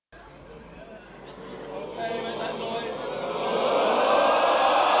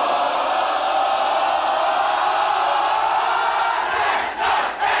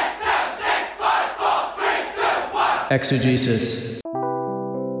Exegesis.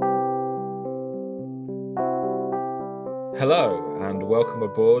 Hello, and welcome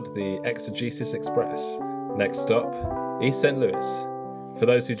aboard the Exegesis Express. Next stop, East St. Louis. For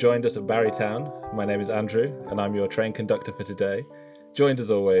those who joined us at Barrytown, my name is Andrew, and I'm your train conductor for today, joined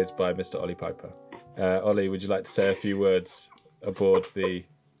as always by Mr. Ollie Piper. Ollie, would you like to say a few words aboard the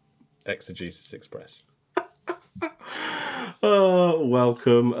Exegesis Express?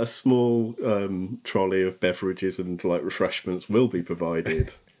 Welcome. A small trolley of beverages and light refreshments will be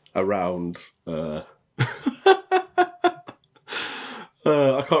provided around. I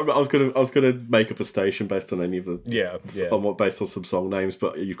can't remember. I was gonna make up a station based on any of the based on some song names,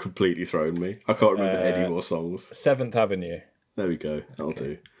 but you've completely thrown me. I can't remember any more songs. 7th Avenue. There we go. That'll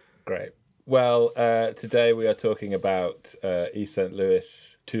do. Great. Well, today we are talking about East St.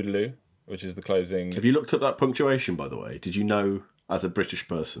 Louis Toodaloo, which is the closing. Have you looked up that punctuation, by the way? Did you know, as a British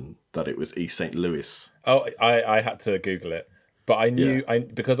person, that it was East St. Louis? Oh, I had to Google it. But I knew,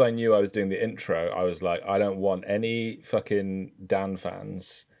 because I knew I was doing the intro, I was like, I don't want any fucking Dan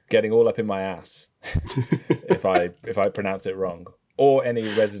fans getting all up in my ass if I pronounce it wrong. Or any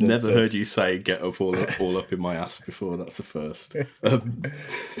residents. Never heard you say "get up all up in my ass" before. That's the first.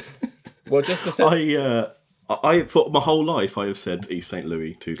 Well, just to say, I for my whole life I have said East St.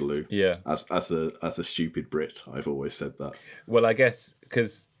 Louis Toodaloo. Yeah. As a stupid Brit, I've always said that. Well, I guess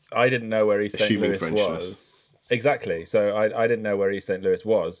because I didn't know where East St. Louis was. Exactly. So I didn't know where East St. Louis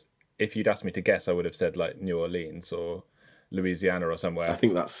was. If you'd asked me to guess, I would have said like New Orleans or Louisiana or somewhere. I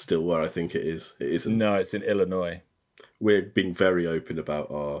think that's still where I think it is. It isn't. No, it's in Illinois. We're being very open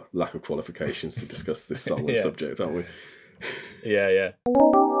about our lack of qualifications to discuss this song and subject, aren't we? Yeah.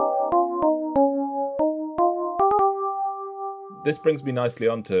 This brings me nicely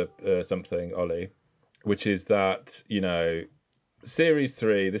onto something, Ollie, which is that, Series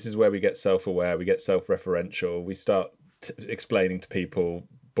 3, this is where we get self-aware, we get self-referential, we start explaining to people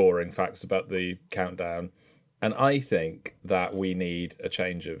boring facts about the countdown. And I think that we need a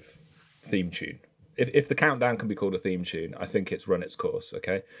change of theme tune. If the countdown can be called a theme tune, I think it's run its course,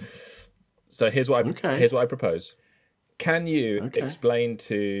 okay? So here's what I propose. Can you explain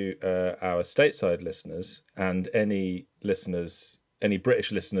to our stateside listeners and any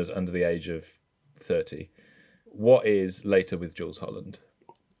British listeners under the age of 30, what is Later with Jools Holland?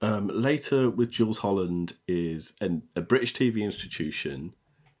 Later with Jools Holland is a British TV institution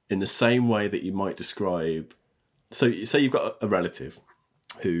in the same way that you might describe... So say you've got a relative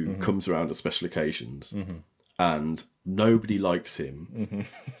who comes around at special occasions and nobody likes him,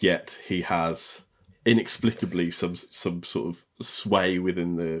 yet he has inexplicably some sort of sway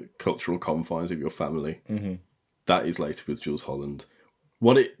within the cultural confines of your family. That is Later with Jools Holland.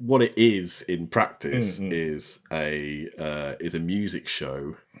 What it is in practice is a music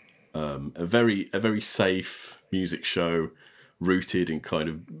show, a very safe music show rooted in kind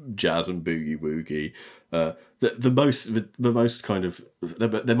of jazz and boogie woogie. The most kind of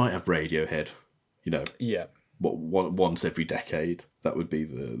they might have Radiohead, once every decade. That would be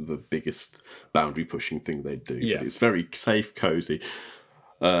the biggest boundary pushing thing they'd do. Yeah. But it's very safe, cozy.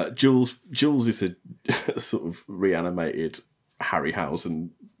 Jools is a sort of reanimated Harryhausen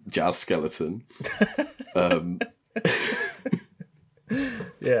jazz skeleton.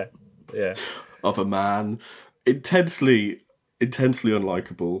 Yeah. Of a man, intensely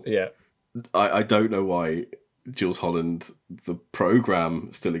unlikable. Yeah. I don't know why Jools Holland, the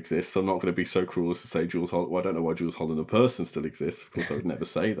programme, still exists. I'm not going to be so cruel as to say Jools Holland. Well, I don't know why Jools Holland, the person, still exists. Of course, I would never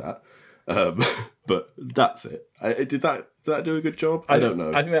say that. But that's it. Did that do a good job? I don't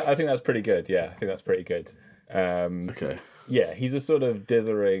know. I think that's pretty good. Yeah, I think that's pretty good. Okay. Yeah, he's a sort of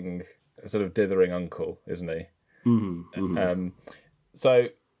dithering uncle, isn't he? So,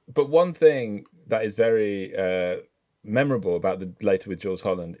 but one thing that is very memorable about the Later with Jools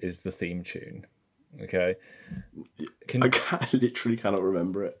Holland is the theme tune. Okay, I literally cannot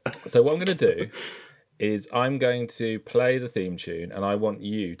remember it. So what I'm going to do is I'm going to play the theme tune, and I want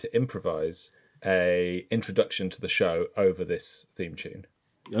you to improvise a introduction to the show over this theme tune.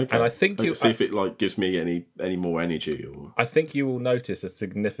 Okay. And I think you see if it gives me any more energy. Or I think you will notice a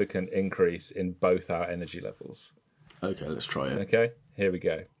significant increase in both our energy levels. Okay, let's try it. Okay, here we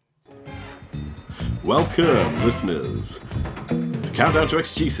go. Welcome, listeners, to Countdown to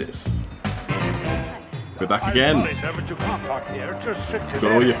Exegesis. We're back again.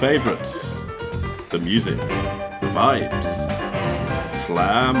 Got all your favourites. The music, the vibes,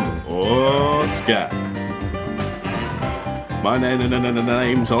 slam or scat. My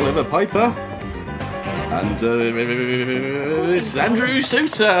name's Oliver Piper, and it's Andrew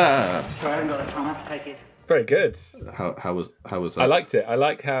Suter. Sorry, I haven't got a tongue. I have to take it. Very good. How was that? I liked it. I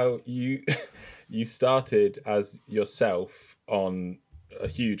like how you you started as yourself on a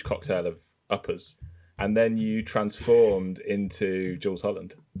huge cocktail of uppers, and then you transformed into Jules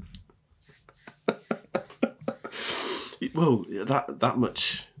Holland. Well, that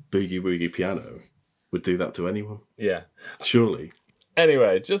much boogie woogie piano would do that to anyone. Yeah. Surely.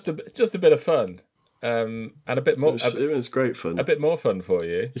 Anyway, just a bit of fun, and a bit more. It was great fun. A bit more fun for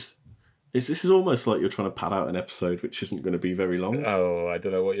you. This is almost like you're trying to pad out an episode which isn't going to be very long. Oh, I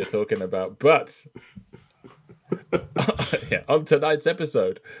don't know what you're talking about, but yeah, on tonight's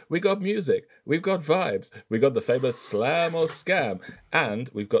episode, we got music, we've got vibes, we got the famous slam or scam, and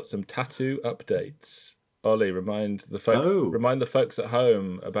we've got some tattoo updates. Ollie, remind the folks at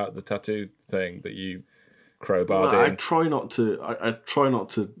home about the tattoo thing that you crowbarred in. I try not to. I try not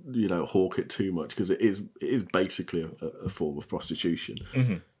to, hawk it too much because it is basically a form of prostitution.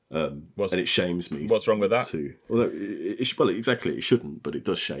 Mm-hmm. And it shames me. What's wrong with that? Exactly, it shouldn't, but it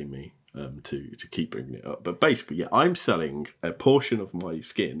does shame me to keep bringing it up. But basically, yeah, I'm selling a portion of my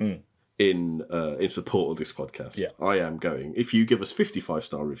skin in support of this podcast. Yeah. I am going. If you give us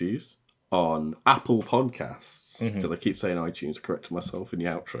 55-star reviews on Apple Podcasts, because I keep saying iTunes, I corrected myself in the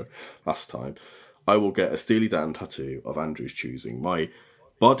outro last time, I will get a Steely Dan tattoo of Andrew's choosing. My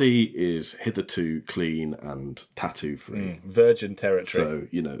body is hitherto clean and tattoo-free. Virgin territory.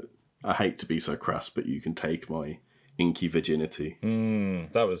 So, I hate to be so crass, but you can take my inky virginity.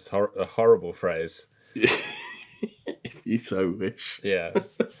 That was a horrible phrase. If you so wish. Yeah.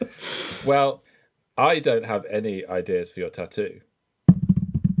 Well, I don't have any ideas for your tattoo.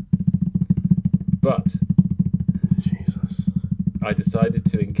 But Jesus, I decided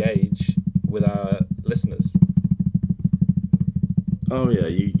to engage with our listeners. Oh yeah,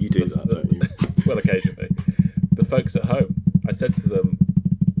 you do that, don't you? Well, occasionally. The folks at home. I said to them,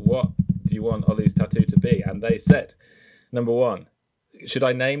 what do you want Ollie's tattoo to be? And they said, number one, should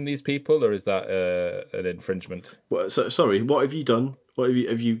I name these people or is that an infringement? Sorry, what have you done? What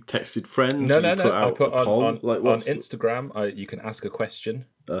have you texted friends? No. I put on Instagram, you can ask a question.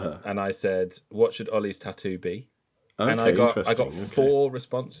 And I said, what should Ollie's tattoo be? Okay, and I got 4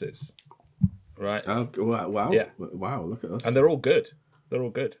 responses. Right. Oh, wow. Yeah. Wow, look at us. And they're all good.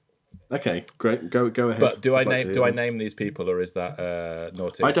 Okay, great. Go ahead. But do I name these people or is that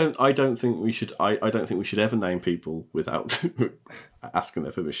naughty? I don't think we should ever name people without asking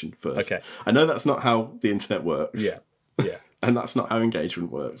their permission first. Okay. I know that's not how the internet works. Yeah. And that's not how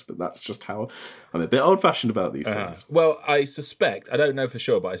engagement works, but that's just how I'm a bit old-fashioned about these things. Well, I don't know for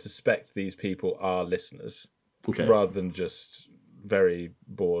sure, but I suspect these people are listeners. Okay. Rather than just very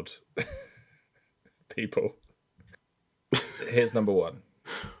bored people. Here's number 1.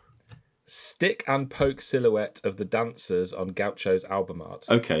 Stick and poke silhouette of the dancers on Gaucho's album art.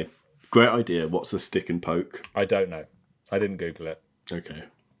 Okay. Great idea. What's a stick and poke? I don't know. I didn't Google it. Okay.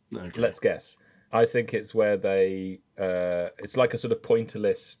 Let's guess. I think it's where they... it's like a sort of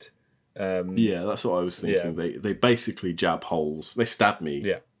pointillist... yeah, that's what I was thinking. Yeah. They basically jab holes. They stab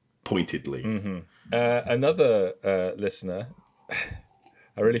me pointedly. Mm-hmm. Another listener...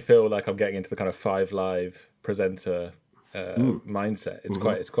 I really feel like I'm getting into the kind of 5 Live presenter mindset.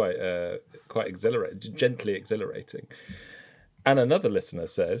 It's quite exhilarating, gently exhilarating. And another listener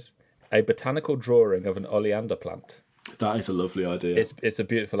says, a botanical drawing of an oleander plant. That is a lovely idea. It's a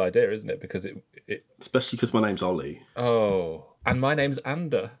beautiful idea, isn't it? Because it especially because my name's Ollie. Oh, and my name's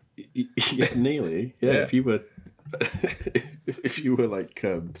Ander. Yeah, nearly. Yeah, if you were like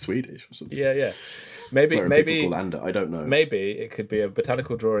Swedish or something. Yeah. Maybe call Ander. I don't know. Maybe it could be a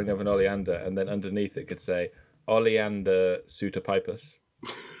botanical drawing of an oleander, and then underneath it could say Oleander Pseudopipus.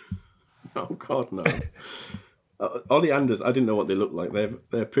 Oh God, no. Oleanders, I didn't know what they look like.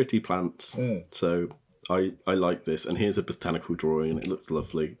 They're pretty plants. So I like this, and here's a botanical drawing, and it looks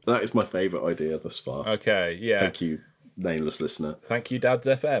lovely. That is my favourite idea thus far. Okay, yeah. Thank you, nameless listener. Thank you, Dad's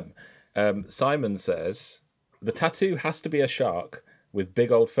FM. Simon says, the tattoo has to be a shark with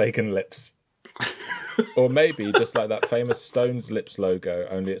big old Fagin lips. Or maybe just like that famous Stones Lips logo,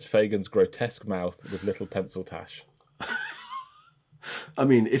 only it's Fagin's grotesque mouth with little pencil tash. I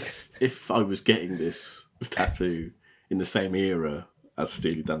mean, if I was getting this tattoo in the same era as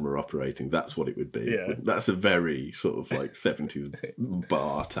Steely Dan were operating, that's what it would be. Yeah. That's a very sort of like 70s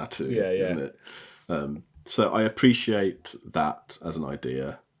bar tattoo, isn't it? So I appreciate that as an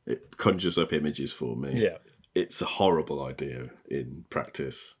idea. It conjures up images for me. Yeah. It's a horrible idea in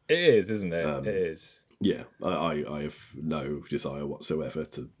practice. It is, isn't it? It is. Yeah, I have no desire whatsoever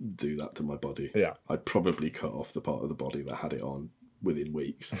to do that to my body. Yeah. I'd probably cut off the part of the body that had it on within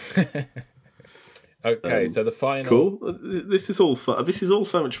weeks. Okay, so the final... Cool. This is all fun. This is all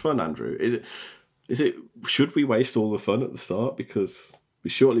so much fun, Andrew. Is it? Should we waste all the fun at the start? Because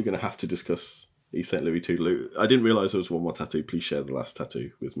we're surely going to have to discuss East St. Louis Toodaloo. I didn't realise there was one more tattoo. Please share the last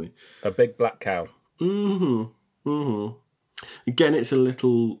tattoo with me. A big black cow. Again, it's a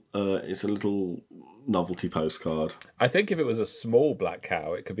little novelty postcard. I think if it was a small black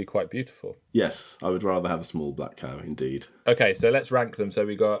cow, it could be quite beautiful. Yes, I would rather have a small black cow, indeed. Okay, so let's rank them. So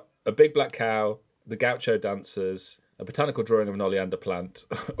we got a big black cow, the gaucho dancers, a botanical drawing of an oleander plant,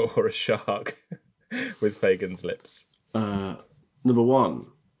 or a shark with Fagin's lips. Number 1,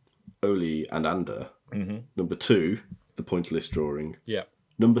 Oli and Ander. Number 2, the pointillist drawing. Yeah.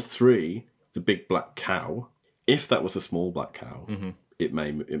 Number 3, the big black cow. If that was a small black cow, it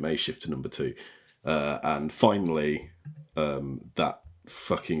may shift to number 2. And finally, that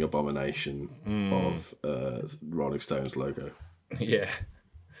fucking abomination of Rolling Stones logo. Yeah.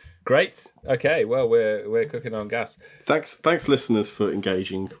 Great. Okay. Well, we're cooking on gas. Thanks, listeners, for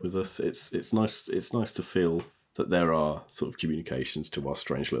engaging with us. It's nice. It's nice to feel that there are sort of communications to our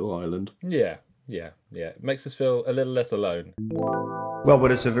strange little island. Yeah. It makes us feel a little less alone. Well,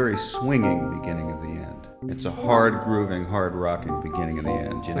 but it's a very swinging beginning of the end. It's a hard grooving, hard rocking beginning of the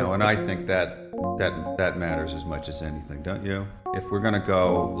end, you know. And I think that matters as much as anything, don't you? If we're gonna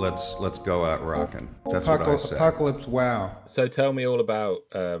go, let's go out rocking. That's what I say. Apocalypse Wow. So tell me all about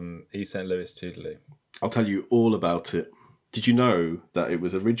East St. Louis Toodaloo. I'll tell you all about it. Did you know that it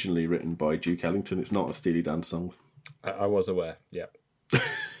was originally written by Duke Ellington? It's not a Steely Dan song. I was aware. Yeah.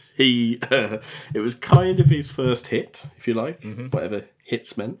 It was kind of his first hit, if you like, whatever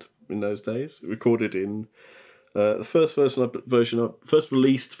hits meant in those days. Recorded in the first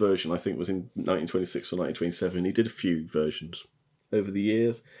released version, I think, was in 1926 or 1927. He did a few versions over the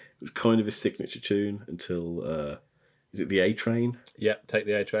years. It was kind of his signature tune until, is it the A Train? Yeah, Take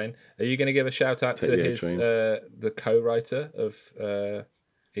the A Train. Are you going to give a shout out to his the co-writer of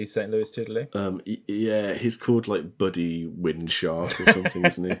East St. Louis Toodaloo? Yeah, he's called like Buddy Windshark or something,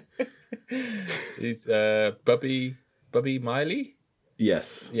 isn't he? He's Bubby Miley.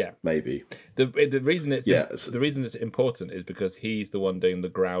 Yes. Yeah. Maybe. The reason it's important is because he's the one doing the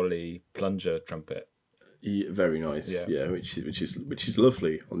growly plunger trumpet. Yeah, very nice. Yeah, which is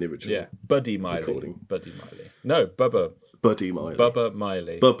lovely on the original. Yeah, Buddy Miley. Recording. Buddy Miley. No, Bubba. Buddy Miley. Bubba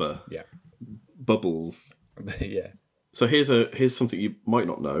Miley. Bubba. Yeah. Bubbles. Yeah. So here's something you might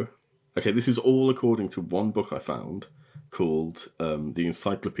not know. Okay, this is all according to one book I found called The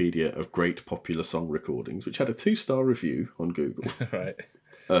Encyclopedia of Great Popular Song Recordings, which had a 2-star review on Google. Right.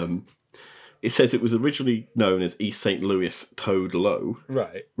 It says it was originally known as East St. Louis Toad Low,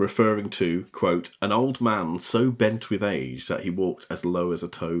 right, referring to, quote, an old man so bent with age that he walked as low as a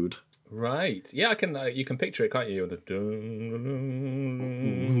toad. Right. Yeah, I can. You can picture it, can't you?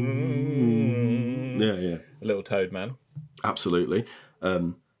 Yeah. A little toad man. Absolutely.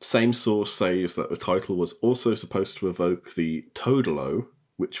 Same source says that the title was also supposed to evoke the Toadalo,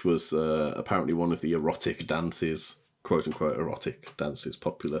 which was apparently one of the erotic dances, quote-unquote erotic dances,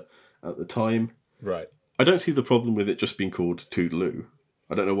 popular at the time. Right. I don't see the problem with it just being called Toodaloo.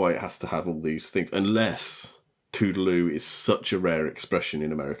 I don't know why it has to have all these things, unless Toodaloo is such a rare expression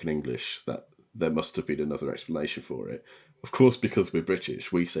in American English that there must have been another explanation for it. Of course, because we're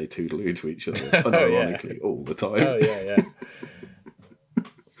British, we say Toodaloo to each other, unironically, all the time. Oh, yeah.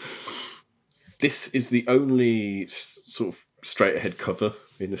 This is the only sort of straight-ahead cover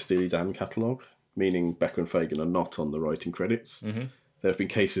in the Steely Dan catalogue, meaning Becker and Fagen are not on the writing credits. Mm-hmm. There have been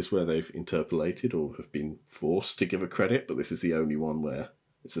cases where they've interpolated or have been forced to give a credit, but this is the only one where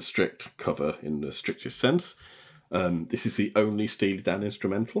it's a strict cover in the strictest sense. This is the only Steely Dan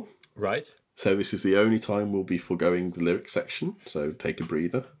instrumental. Right. So this is the only time we'll be foregoing the lyrics section, so take a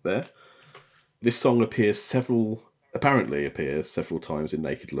breather there. This song apparently appears several times in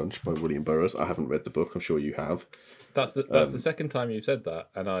Naked Lunch by William Burroughs. I haven't read the book, I'm sure you have. That's the second time you've said that,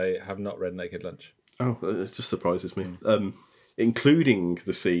 and I have not read Naked Lunch. Oh, it just surprises me. Including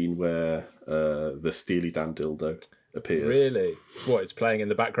the scene where the Steely Dan dildo appears. Really? What, it's playing in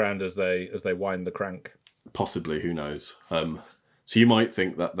the background as they wind the crank? Possibly, who knows? So you might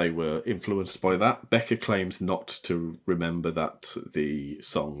think that they were influenced by that. Becker claims not to remember that the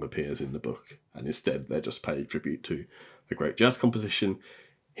song appears in the book, and instead they're just paying tribute to a great jazz composition.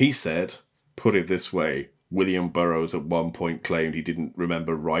 He said, put it this way, William Burroughs at one point claimed he didn't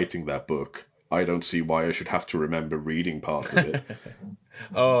remember writing that book. I don't see why I should have to remember reading parts of it.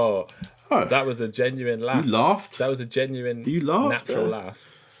 Oh, that was a genuine laugh. You laughed? That was a genuine, natural laugh.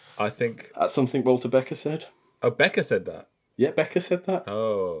 I think... That's something Walter Becker said. Oh, Becker said that? Yeah, Becker said that.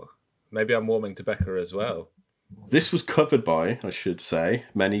 Oh, maybe I'm warming to Becker as well. This was covered by, I should say,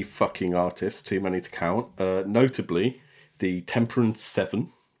 many fucking artists, too many to count. Notably, the Temperance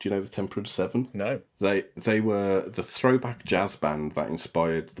Seven. Do you know the Temperance Seven? No. They were the throwback jazz band that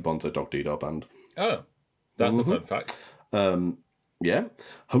inspired the Bonzo Dog Dee Dah Band. Oh, that's a fun fact. Yeah.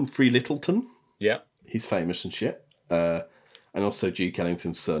 Humphrey Littleton. Yeah. He's famous and shit. And also Duke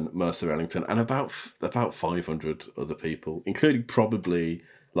Ellington's son, Mercer Ellington, and about 500 other people, including probably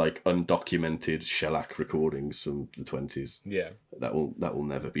like undocumented shellac recordings from the 20s. Yeah. That will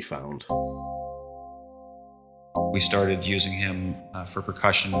never be found. We started using him for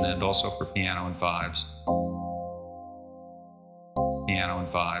percussion and also for piano and vibes. Piano and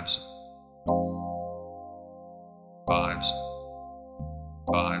vibes. Vibes.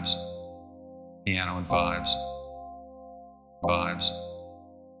 Vibes. Piano and vibes. Vibes.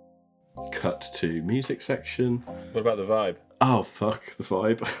 Cut to music section. What about the vibe? Oh, fuck, the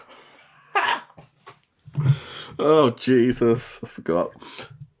vibe. Oh, Jesus, I forgot.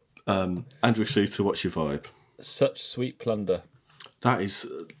 Andrew Shooter, what's your vibe? Such sweet plunder. That's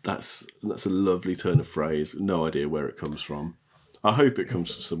a lovely turn of phrase. No idea where it comes from. I hope it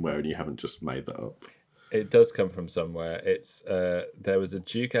comes from somewhere and you haven't just made that up. It does come from somewhere. It's there was a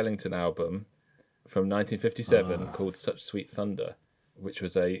Duke Ellington album from 1957 called Such Sweet Thunder, which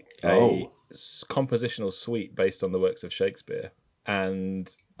was a compositional suite based on the works of Shakespeare.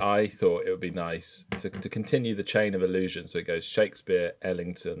 And I thought it would be nice to continue the chain of allusion. So it goes Shakespeare,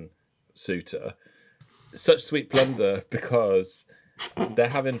 Ellington, Souter. Such Sweet Plunder because they're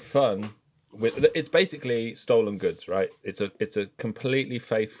having fun. It's basically stolen goods, right? It's a completely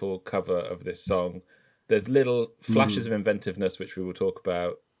faithful cover of this song. There's little flashes of inventiveness, which we will talk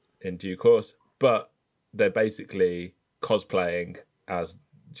about in due course, but they're basically cosplaying as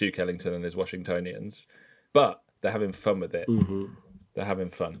Duke Ellington and his Washingtonians, but they're having fun with it. Mm-hmm. They're having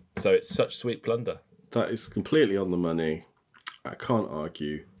fun. So it's such sweet plunder. That is completely on the money. I can't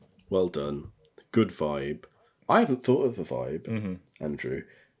argue. Well done. Good vibe. I haven't thought of a vibe, Andrew.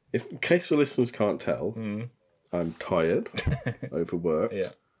 In case the listeners can't tell, I'm tired,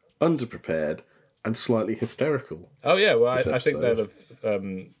 overworked, underprepared, and slightly hysterical. Oh yeah, well I think they'll have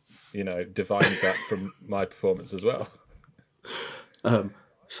divined that from my performance as well.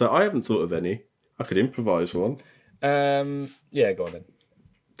 So I haven't thought of any. I could improvise one. Yeah, go on then.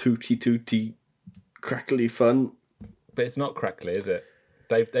 Tooty crackly fun. But it's not crackly, is it?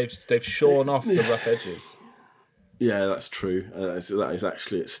 They've shorn off the rough edges. Yeah, that's true. That is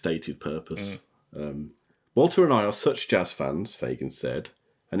actually its stated purpose. Walter and I are such jazz fans, Fagan said,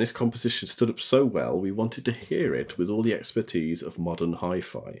 and this composition stood up so well we wanted to hear it with all the expertise of modern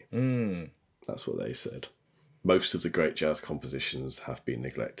hi-fi. That's what they said. Most of the great jazz compositions have been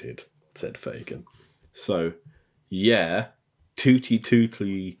neglected, said Fagan. So, yeah,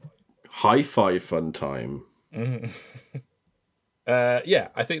 tooty hi-fi fun time. Yeah,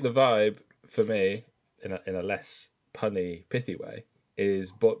 I think the vibe for me, in a less punny, pithy way,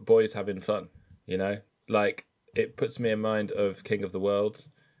 is boys having fun. You know, like it puts me in mind of King of the World.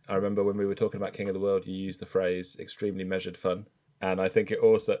 I remember when we were talking about King of the World, you used the phrase "extremely measured fun," and I think it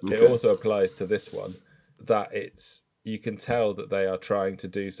also applies to this one. That you can tell that they are trying to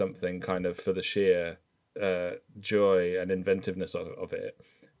do something kind of for the sheer joy and inventiveness of it,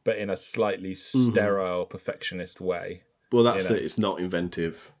 but in a slightly sterile, perfectionist way. Well, that's it. It's not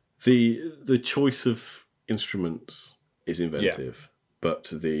inventive. The choice of instruments is inventive,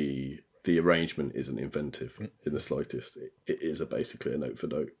 but the arrangement isn't inventive in the slightest. It is basically a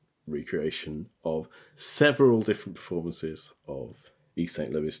note-for-note recreation of several different performances of East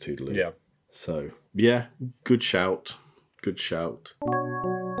St. Louis Toodaloo. Yeah. So, yeah, good shout. Good shout.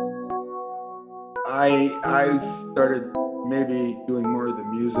 I started maybe doing more of the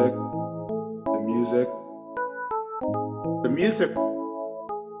music.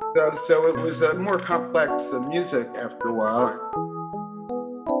 So it was more complex, the music, after a while.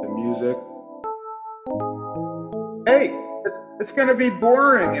 The music. Hey, it's going to be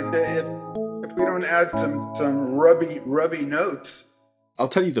boring if we don't add some rubby notes. I'll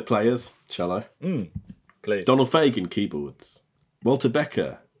tell you the players, shall I? Please. Donald Fagen, keyboards. Walter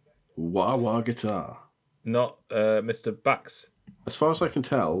Becker, wah-wah guitar. Not Mr. Bax. As far as I can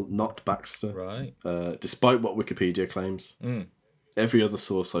tell, not Baxter. Right. Despite what Wikipedia claims. Every other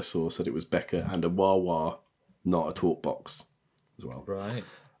source I saw said it was Becker and a wah-wah, not a talk box as well. Right.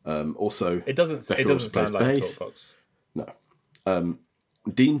 Also, it doesn't sound like bass. a talk box. No.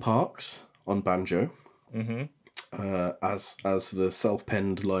 Dean Parks on banjo. As the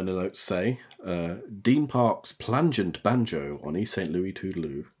self-penned liner notes say, Dean Parks' plangent banjo on East St. Louis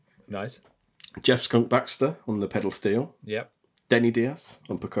Toodaloo. Nice. Jeff Skunk Baxter on the pedal steel. Yep. Denny Diaz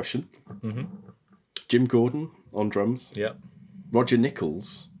on percussion. Jim Gordon on drums. Yep. Roger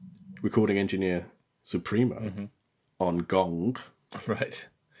Nichols, recording engineer supremo, on gong. Right.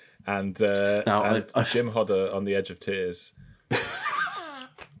 And now, Jim Hodder on the Edge of Tears.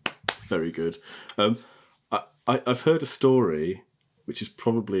 Very good. I've heard a story, which is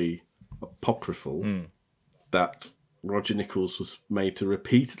probably apocryphal, that Roger Nichols was made to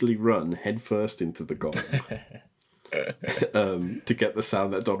repeatedly run headfirst into the gong to get the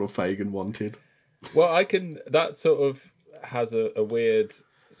sound that Donald Fagen wanted. Well, that sort of has a weird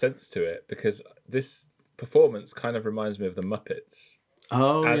sense to it, because this performance kind of reminds me of the Muppets.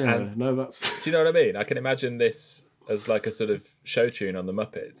 Oh, And no, that's... Do you know what I mean? I can imagine this as like a sort of show tune on the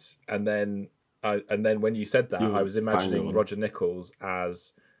Muppets, and then when you said that, I was imagining Roger Nichols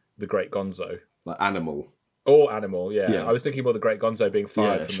as the Great Gonzo. Like Animal. Or Animal, yeah. I was thinking more the Great Gonzo being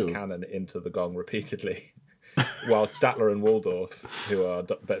fired from the cannon into the gong repeatedly, while Statler and Waldorf, who are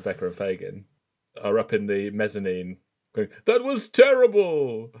Becker and Fagen, are up in the mezzanine going, "That was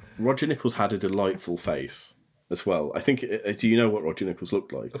terrible!" Roger Nichols had a delightful face as well. I think, do you know what Roger Nichols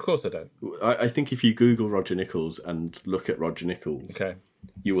looked like? Of course I don't. I think if you Google Roger Nichols and look at Roger Nichols,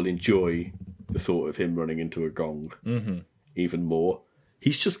 you will enjoy the thought of him running into a gong even more.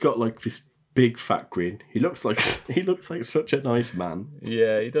 He's just got like this big fat grin. He looks like such a nice man.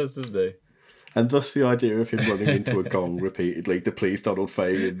 Yeah, he does, doesn't he? And thus the idea of him running into a gong repeatedly to please Donald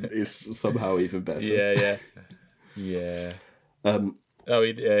Fagen is somehow even better. Yeah.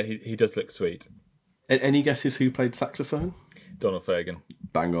 He does look sweet. Any guesses who played saxophone? Donald Fagen.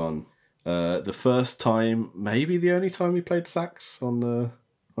 Bang on. The first time, maybe the only time he played sax on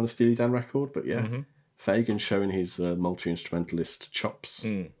a Steely Dan record, but yeah. Fagen showing his multi-instrumentalist chops.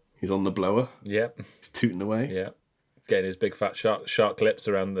 He's on the blower. Yeah. He's tooting away. Yeah. Getting his big fat shark lips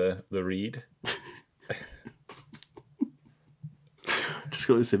around the reed. Just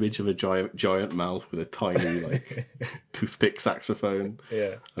got this image of a giant mouth with a tiny toothpick saxophone.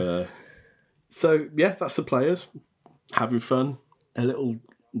 Yeah. So yeah, that's the Players having fun. A little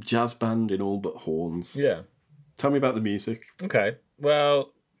jazz band in all but horns. Yeah. Tell me about the music. Okay.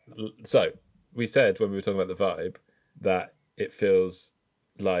 Well, so we said when we were talking about the vibe that it feels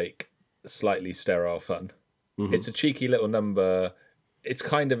like slightly sterile fun. It's a cheeky little number. It's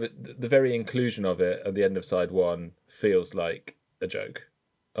kind of the very inclusion of it at the end of side one feels like a joke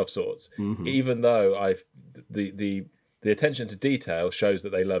of sorts. Even though the attention to detail shows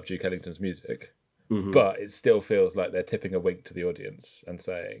that they love Duke Ellington's music, but it still feels like they're tipping a wink to the audience and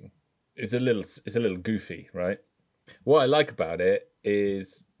saying it's a little goofy, right? What I like about it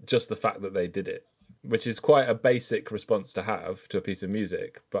is just the fact that they did it, which is quite a basic response to have to a piece of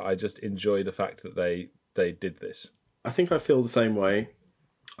music, but I just enjoy the fact that they did this. I think I feel the same way.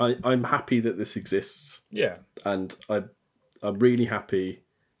 I'm happy that this exists. Yeah. And I'm really happy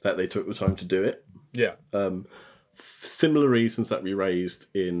that they took the time to do it. Yeah. Similar reasons that we raised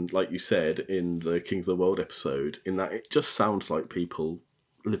in, like you said, in the King of the World episode, in that it just sounds like people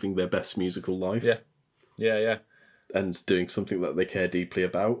living their best musical life. Yeah. Yeah. And doing something that they care deeply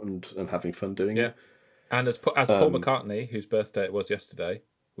about and having fun doing it. And as Paul McCartney, whose birthday it was yesterday,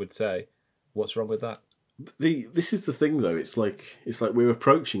 would say, what's wrong with that? This is the thing, though. It's like we're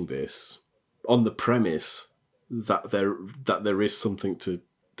approaching this on the premise that there is something to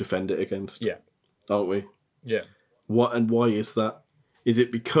defend it against. Yeah, aren't we? Yeah. What and why is that? Is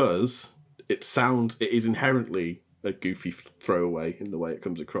it because it is inherently a goofy throwaway in the way it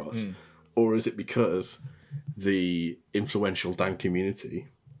comes across, or is it because the influential Dan community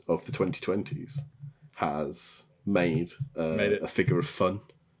of the 2020s has made a figure of fun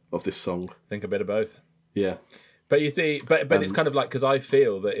of this song? I think a bit of both. Yeah. But you see, but it's kind of like, because I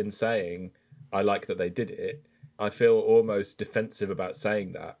feel that in saying I like that they did it, I feel almost defensive about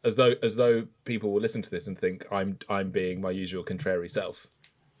saying that, as though people will listen to this and think I'm being my usual contrary self,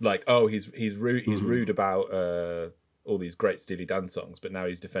 like, oh, he's rude about all these great Steely Dan songs, but now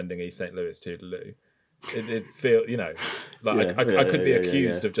he's defending East St. Louis Toodaloo. It feel, like I could be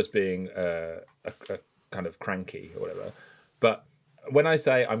accused of just being a kind of cranky or whatever, but when I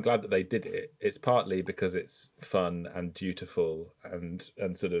say I'm glad that they did it, it's partly because it's fun and dutiful and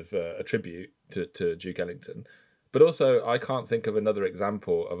sort of a tribute to Duke Ellington. But also, I can't think of another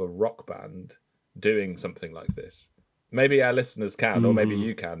example of a rock band doing something like this. Maybe our listeners can, or maybe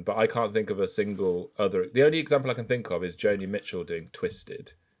you can, but I can't think of a single other. The only example I can think of is Joni Mitchell doing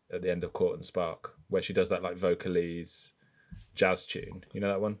Twisted at the end of Court and Spark, where she does that like vocalese jazz tune. You know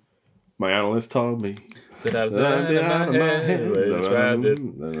that one? My analyst told me that I was out of my head, was rounded.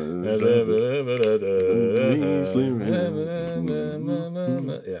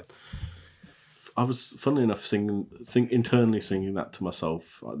 Yeah. I was, funnily enough, internally singing that to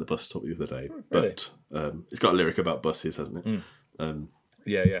myself at the bus stop the other day. Really? But it's got a lyric about buses, hasn't it?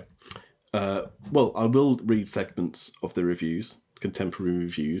 Yeah. Well, I will read segments of the reviews, contemporary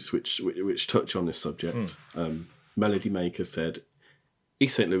reviews, which touch on this subject. Melody Maker said,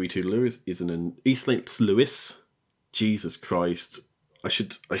 East St. Louis Toodaloo is an East St. Louis. Jesus Christ. I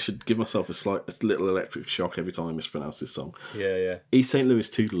should give myself a little electric shock every time I mispronounce this song. Yeah. East St. Louis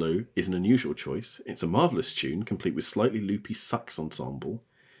Toodaloo is an unusual choice. It's a marvellous tune, complete with slightly loopy sax ensemble,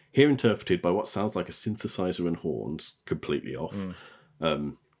 here interpreted by what sounds like a synthesizer and horns, completely off.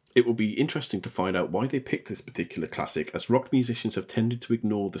 It will be interesting to find out why they picked this particular classic, as rock musicians have tended to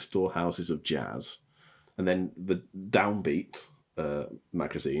ignore the storehouses of jazz. And then the Downbeat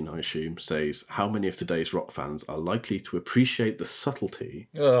magazine, I assume, says how many of today's rock fans are likely to appreciate the subtlety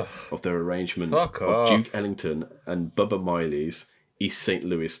of their arrangement of Duke Ellington and Bubba Miley's East St.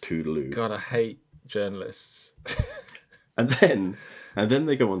 Louis Toodaloo. God, I hate journalists. and then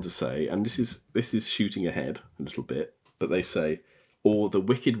they go on to say, and this is shooting ahead a little bit, but they say, or the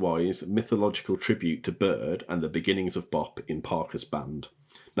Wicked Wise mythological tribute to Bird and the beginnings of bop in Parker's band.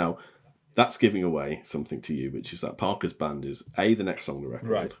 Now, that's giving away something to you, which is that Parker's band is A, the next song on the record,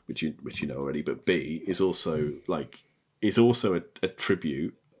 right, which you know already, but B is also a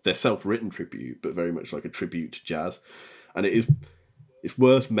tribute. They're self-written tribute, but very much like a tribute to jazz. And it's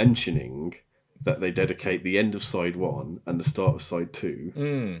worth mentioning that they dedicate the end of side 1 and the start of side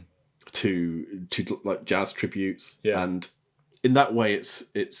 2 to like jazz tributes. Yeah. And in that way,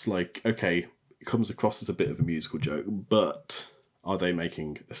 it's like, okay, it comes across as a bit of a musical joke, but are they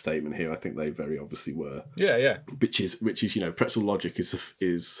making a statement here? I think they very obviously were. Yeah. Which is Pretzel Logic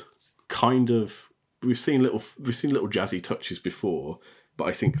is kind of, we've seen little jazzy touches before, but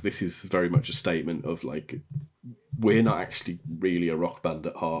I think this is very much a statement of like, we're not actually really a rock band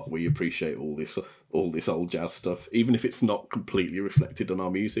at heart. We appreciate all this old jazz stuff, even if it's not completely reflected on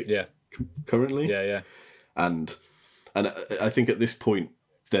our music. Yeah. Currently. Yeah. And I think at this point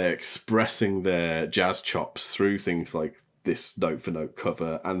they're expressing their jazz chops through things like this note for note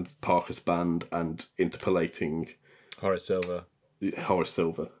cover and Parker's band and interpolating Horace Silver,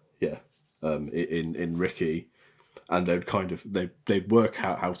 yeah, in Ricky, and they'd kind of they'd work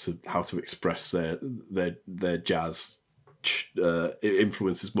out how to express their jazz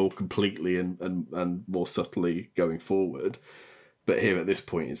influences more completely and more subtly going forward. But here at this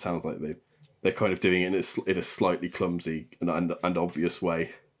point, it sounds like they're kind of doing it in a slightly clumsy and obvious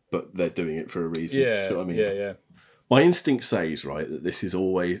way, but they're doing it for a reason. Yeah, so, I mean, yeah. My instinct says, right, that this has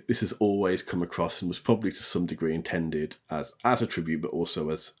always come across and was probably to some degree intended as a tribute, but also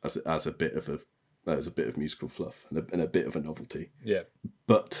as a bit of musical fluff and a bit of a novelty. Yeah.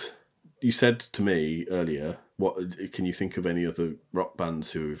 But you said to me earlier, what can you think of any other rock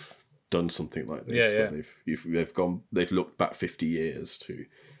bands who've done something like this? Yeah. Where they've looked back 50 years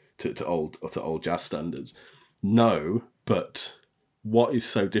to old jazz standards. No, but what is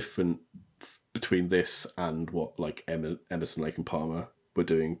so different between this and what like Emerson, Lake and Palmer were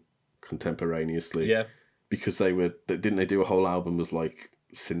doing contemporaneously? Yeah, because didn't they do a whole album of like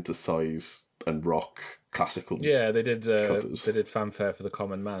synthesized and rock classical? Yeah, they did. Covers. They did Fanfare for the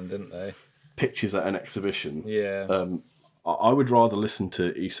Common Man, didn't they? Pictures at an exhibition. Yeah. I would rather listen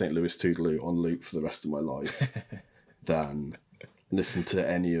to East St. Louis Toodaloo on loop for the rest of my life than listen to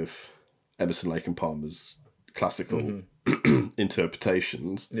any of Emerson, Lake and Palmer's classical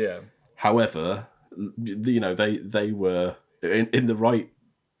interpretations. Yeah. However, they were in the right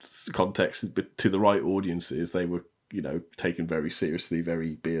context to the right audiences. They were, taken very seriously,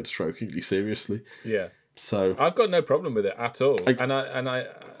 very beard strokingly seriously. Yeah. So I've got no problem with it at all,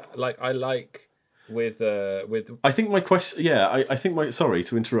 I like with. I think my question. Yeah, I think sorry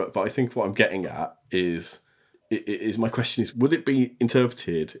to interrupt, but I think what I'm getting at is my question is: would it be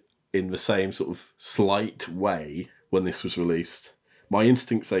interpreted in the same sort of slight way when this was released? My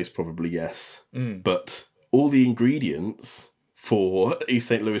instinct says probably yes, but all the ingredients for East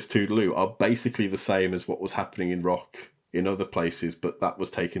St. Louis Toodaloo are basically the same as what was happening in rock in other places, but that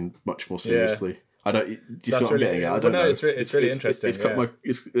was taken much more seriously. Yeah. I don't. Do you see what I'm getting at? I don't know. It's really interesting.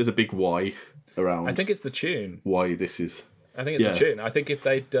 There's a big why around. I think it's the tune. Why this is. I think it's the tune. I think if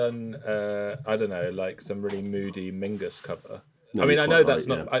they'd done, I don't know, like some really moody Mingus cover. No, I mean, I know that's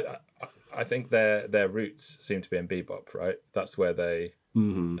not. Yeah. I think their roots seem to be in bebop, right? That's where they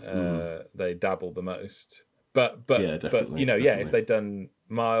they dabble the most. But yeah, definitely. If they'd done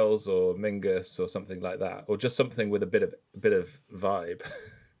Miles or Mingus or something like that, or just something with a bit of vibe.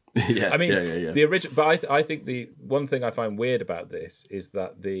 Yeah, I mean, yeah. The original. But I think the one thing I find weird about this is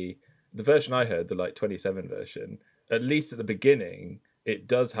that the version I heard, the like 27 version, at least at the beginning, it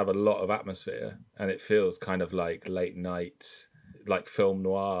does have a lot of atmosphere, and it feels kind of like late night, like film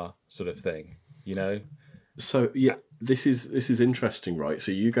noir sort of thing, So yeah, this is interesting, right?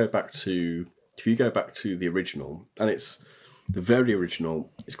 So if you go back to the original, and it's the very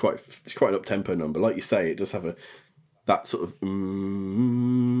original, it's quite an up tempo number. Like you say, it does have that sort of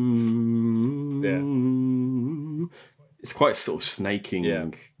it's quite a sort of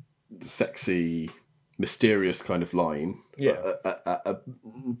snaking, sexy, mysterious kind of line. Yeah.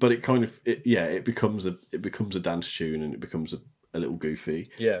 But it kind of it becomes a dance tune, and it becomes a little goofy.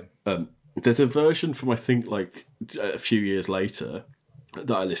 Yeah. There's a version from I think like a few years later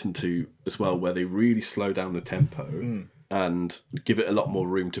that I listened to as well, where they really slow down the tempo and give it a lot more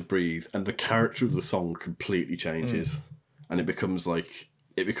room to breathe, and the character of the song completely changes, and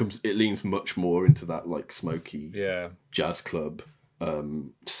it leans much more into that like smoky jazz club,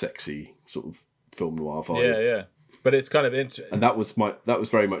 sexy sort of film noir vibe. Yeah. But it's kind of interesting, and that was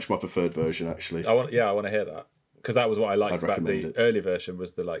very much my preferred version actually. I want to hear that, because that was what I liked I'd about the recommend it. early version,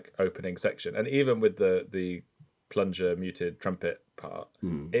 was the like opening section, and even with the plunger muted trumpet part,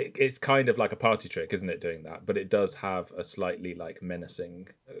 it's kind of like a party trick, isn't it, doing that? But it does have a slightly like menacing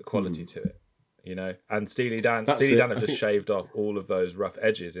quality to it, you know. And Steely Dan have just shaved off all of those rough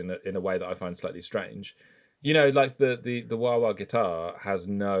edges in a way that I find slightly strange. You know, like the wah wah guitar has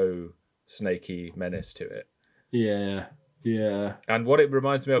no snaky menace to it. Yeah. And what it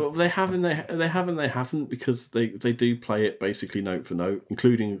reminds me of, Well, they haven't, because they do play it basically note for note,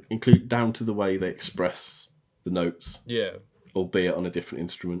 include down to the way they express the notes. Yeah. Albeit on a different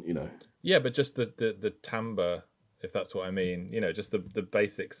instrument, you know. Yeah, but just the timbre, if that's what I mean, you know, just the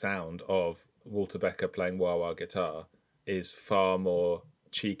basic sound of Walter Becker playing wah wah guitar is far more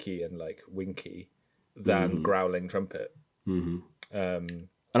cheeky and like winky than growling trumpet. Mm-hmm. And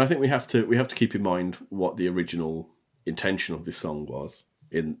I think we have to keep in mind what the original intention of this song was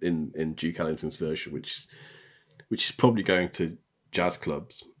in Duke Ellington's version, which is probably going to jazz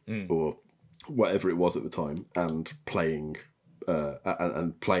clubs or whatever it was at the time, and playing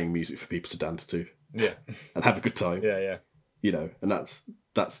music for people to dance to, and have a good time. Yeah. You know, and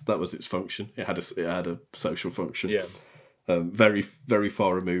that was its function. It had a social function. Yeah. Very, very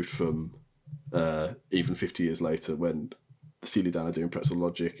far removed from even 50 years later, when Steely Dan are doing Pretzel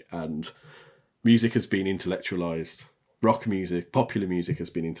Logic and music has been intellectualized. Rock music, popular music has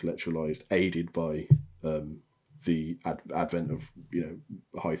been intellectualized, aided by the advent of, you know,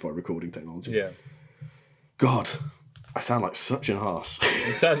 hi-fi recording technology. Yeah. God, I sound like such an arse.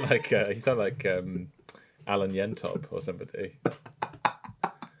 You sound like Alan Yentop or somebody.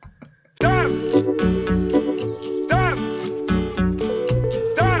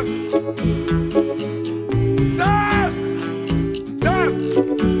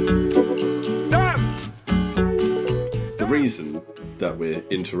 The reason that we're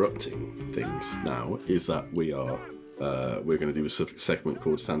interrupting things now is that we're going to do a segment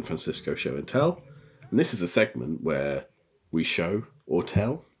called San Francisco Show and Tell, and this is a segment where we show or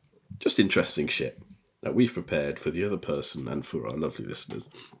tell just interesting shit that we've prepared for the other person and for our lovely listeners.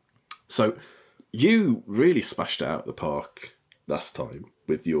 So you really smashed it out of the park last time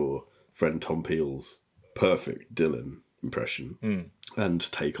with your friend Tom Peel's perfect Dylan impression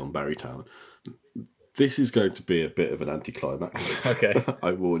and take on Barrytown. This is going to be a bit of an anticlimax. Okay.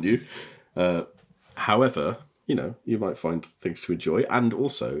 I warn you. However, you know, you might find things to enjoy, and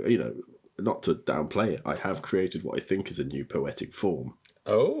also, you know, not to downplay it, I have created what I think is a new poetic form.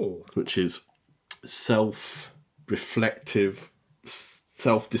 Oh. Which is self-reflective,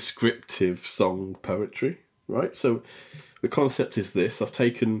 self-descriptive song poetry, right? So the concept is this: I've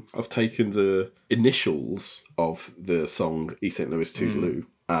taken the initials of the song East St. Louis Toodaloo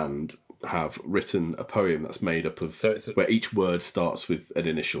and have written a poem that's made up of where each word starts with an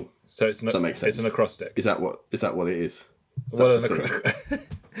initial. So does that make sense? It's an acrostic. Is that what it is?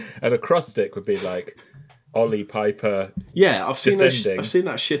 An acrostic would be like Ollie Piper. Yeah, I've seen descending. I've seen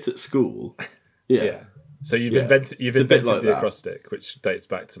that shit at school. Yeah. So you've invented like the that. acrostic, which dates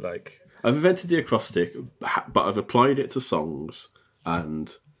back to like. I've invented the acrostic, but I've applied it to songs,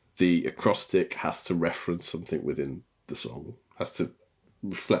 and the acrostic has to reference something within the song, has to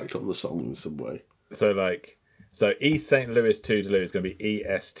reflect on the song in some way. So East St. Louis Toodaloo is going to be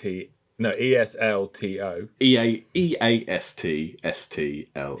ESLTO.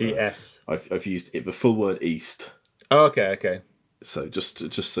 EASTSTLO. ES. I've used the full word east. Oh, okay. So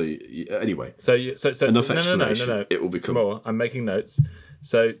just so anyway. So enough no. explanation. It will become more. I'm making notes.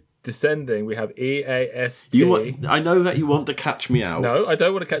 So descending, we have EAST. I know that you want to catch me out. No, I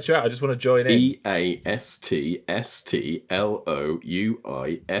don't want to catch you out. I just want to join in.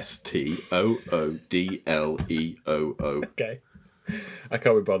 EASTSTLOUISTOODLEOO. Okay. I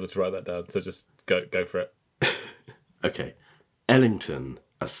can't be bothered to write that down, so just go for it. Okay. Ellington,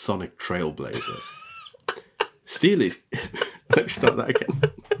 a sonic trailblazer. Steely's. Let me start that again.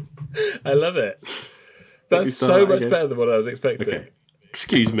 I love it. That's so much better than what I was expecting. Okay.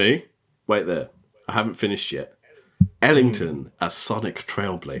 Excuse me. Wait there. I haven't finished yet. Ellington as Sonic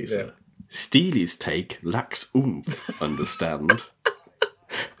Trailblazer. Steely's take lacks oomph, understand?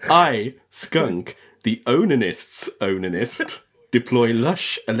 I, Skunk, the onanist's onanist, deploy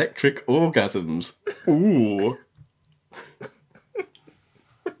lush electric orgasms. Ooh.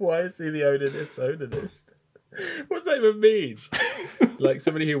 Why is he the onanist? What's that even mean? Like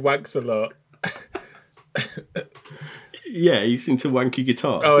somebody who wanks a lot. Yeah, he's into wanky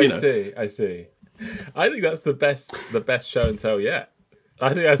guitar. Oh, I see. I think that's the best show and tell yet.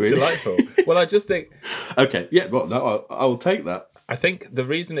 I think that's delightful. Well, I just think... Okay, yeah, well, no, I'll take that. I think the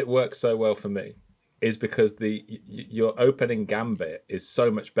reason it works so well for me is because your opening gambit is so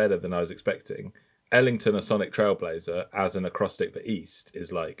much better than I was expecting. Ellington, a Sonic Trailblazer, as an acrostic for East,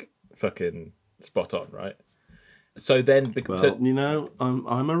 is like fucking spot on, right? So then...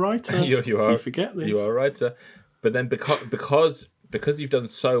 I'm a writer. You forget this. You are a writer. But then because you've done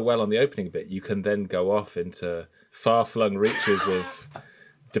so well on the opening bit, you can then go off into far-flung reaches of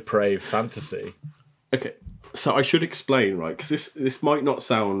depraved fantasy. Okay, so I should explain, right? Because this might not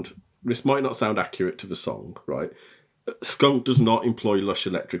sound accurate to the song, right? Skunk does not employ lush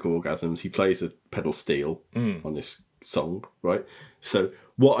electric orgasms. He plays a pedal steel on this song, right? So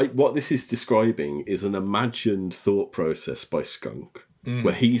what this is describing is an imagined thought process by Skunk,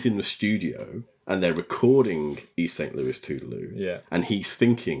 where he's in the studio and they're recording East St. Louis Toodaloo. Yeah. And he's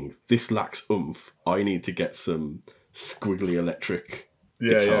thinking, this lacks oomph. I need to get some squiggly electric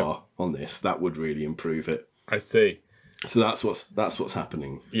guitar on this. That would really improve it. I see. So that's what's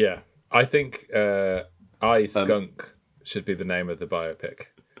happening. Yeah. I think Skunk should be the name of the biopic.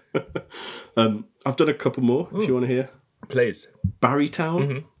 I've done a couple more if you want to hear. Please.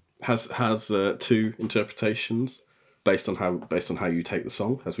 Barrytown has two interpretations based on how you take the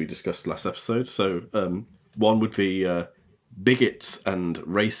song, as we discussed last episode. So one would be bigots and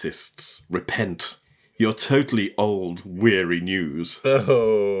racists repent. You're totally old, weary news.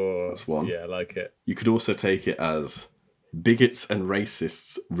 Oh, that's one. Yeah, I like it. You could also take it as bigots and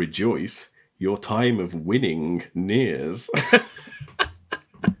racists rejoice. Your time of winning nears.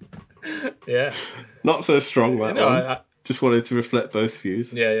 Yeah. Not so strong, that one. Just wanted to reflect both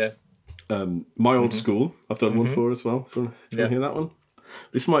views. Yeah. My Old School, I've done one for as well. So, do you want to hear that one?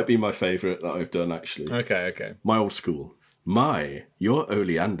 This might be my favourite that I've done, actually. Okay. My Old School. Your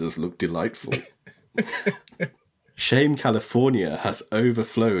oleanders look delightful. Shame California has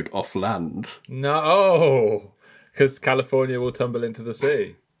overflowed off land. No, because California will tumble into the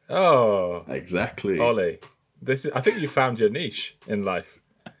sea. Oh. Exactly. Ollie, I think you found your niche in life.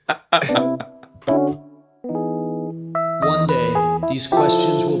 One day, these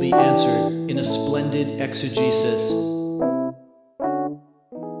questions will be answered in a splendid exegesis.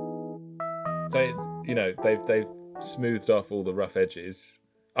 So it's, they've smoothed off all the rough edges.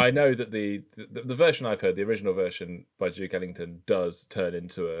 I know that the version I've heard, the original version by Duke Ellington, does turn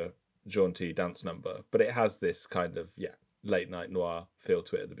into a jaunty dance number, but it has this kind of late night noir feel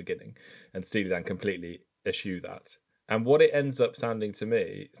to it at the beginning, and Steely Dan completely eschew that. And what it ends up sounding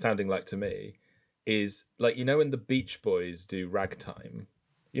like to me is like, when the Beach Boys do Ragtime,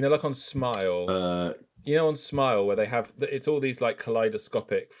 like on Smile, on Smile, where they have, it's all these like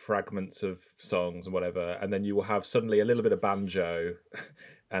kaleidoscopic fragments of songs and whatever, and then you will have suddenly a little bit of banjo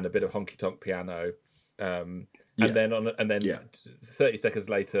and a bit of honky tonk piano, and then 30 seconds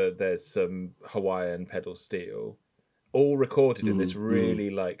later there's some Hawaiian pedal steel, all recorded in this really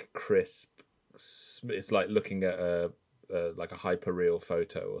like crisp. It's like looking at a hyperreal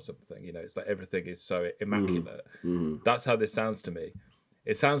photo or something. It's like everything is so immaculate. That's how this sounds to me.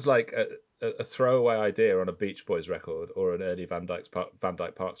 It sounds like a throwaway idea on a Beach Boys record or an early Van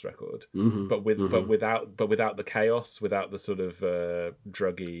Dyke Parks record, but without the chaos, without the sort of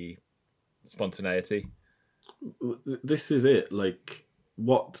druggy spontaneity. This is it. Like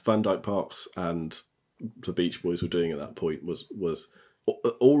what Van Dyke Parks and the Beach Boys were doing at that point was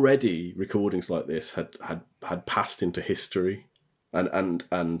already recordings like this had passed into history, and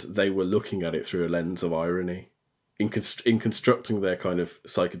they were looking at it through a lens of irony. In constructing their kind of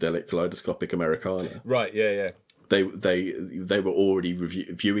psychedelic kaleidoscopic Americana, right? Yeah. They were already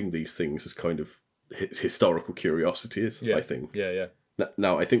viewing these things as kind of historical curiosities. I think. Yeah.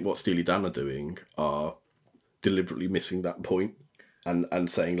 Now I think what Steely Dan are doing are deliberately missing that point and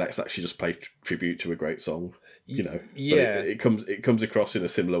saying let's actually just pay tribute to a great song. Yeah. But it comes across in a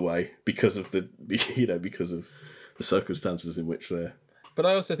similar way because of the circumstances in which they're. But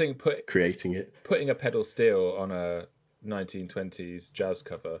I also think putting a pedal steel on a 1920s jazz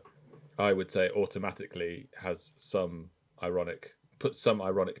cover, I would say automatically has some ironic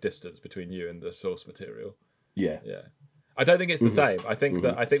distance between you and the source material. Yeah. I don't think it's the same. I think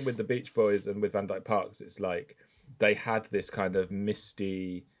that with the Beach Boys and with Van Dyke Parks, it's like they had this kind of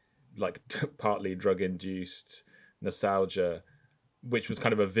misty, like partly drug-induced nostalgia, which was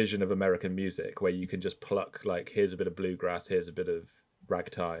kind of a vision of American music where you can just pluck, like, here's a bit of bluegrass, here's a bit of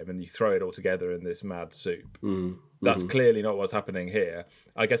ragtime, and you throw it all together in this mad soup. That's clearly not what's happening here.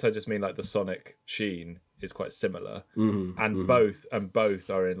 I guess I just mean like the sonic sheen is quite similar, and both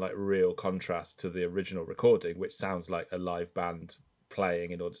are in like real contrast to the original recording, which sounds like a live band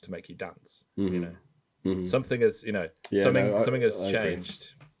playing in order to make you dance. You know, something has something has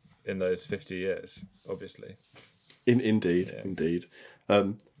changed in those 50 years, obviously. Indeed.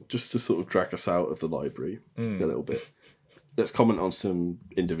 Just to sort of drag us out of the library a little bit, let's comment on some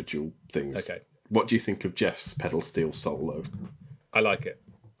individual things. Okay. What do you think of Jeff's pedal steel solo? I like it.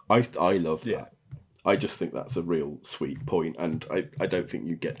 I love that. Yeah. I just think that's a real sweet point, and I don't think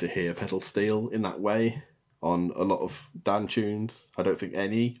you get to hear pedal steel in that way on a lot of Dan tunes. I don't think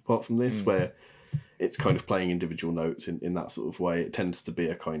any, apart from this, where it's kind of playing individual notes in that sort of way. It tends to be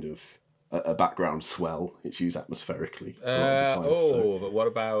a kind of a background swell. It's used atmospherically a lot of the time. But what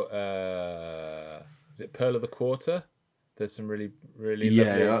about is it Pearl of the Quarter? There's some really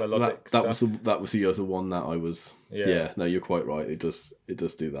lovely melodic stuff. That was the other one that I was. Yeah, no, you're quite right. It does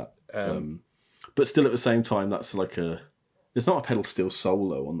do that. But still, at the same time, that's like there's not a pedal steel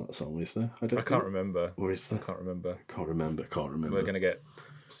solo on that song, is there? I can't remember. Or is there? I can't remember. Can't remember. We're gonna get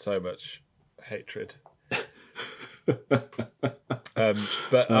so much hatred.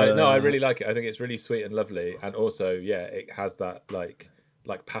 I really like it. I think it's really sweet and lovely, and also, it has that like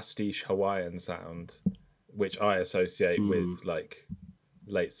pastiche Hawaiian sound, which I associate with like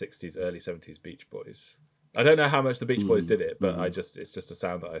late 60s, early 70s Beach Boys. I don't know how much the Beach Boys did it, but it's just a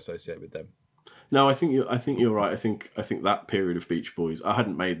sound that I associate with them. No, I think you're right. I think that period of Beach Boys, I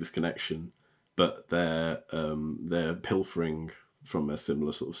hadn't made this connection, but they're pilfering from a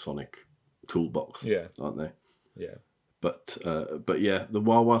similar sort of sonic toolbox, aren't they? Yeah. But yeah, the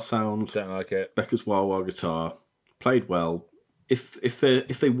wah wah sound. Don't like it. Becca's wah wah guitar played well. If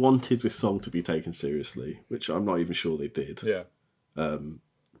they wanted this song to be taken seriously, which I'm not even sure they did. Yeah.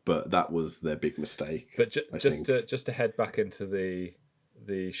 But that was their big mistake. But just to head back into the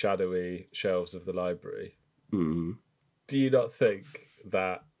shadowy shelves of the library, do you not think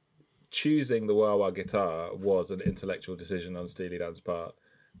that choosing the wah wah guitar was an intellectual decision on Steely Dan's part?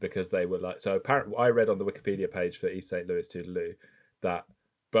 Because they were like, so apparently I read on the Wikipedia page for East St. Louis Toodaloo that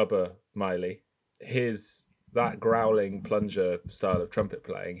Bubba Miley, that growling plunger style of trumpet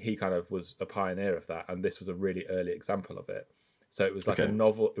playing, he kind of was a pioneer of that, and this was a really early example of it. So it was like a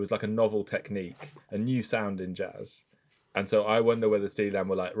novel technique, a new sound in jazz. And so I wonder whether Steely Dan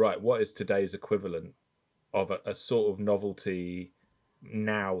were like, right, what is today's equivalent of a sort of novelty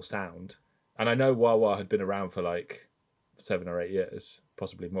now sound? And I know wah wah had been around for like 7 or 8 years,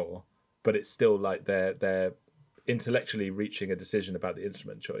 possibly more, but it's still like they're intellectually reaching a decision about the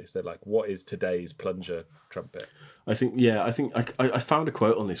instrument choice. They're like, what is today's plunger trumpet? I think I found a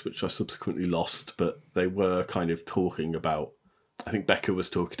quote on this which I subsequently lost, but they were kind of talking about, I think Becca was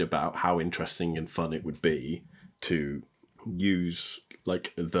talking about how interesting and fun it would be to use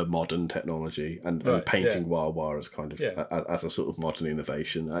like the modern technology and painting wah wah as kind of as a sort of modern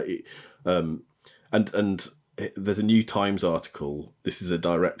innovation. And there's a New Times article. This is a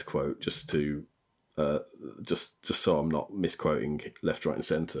direct quote, just so I'm not misquoting left, right, and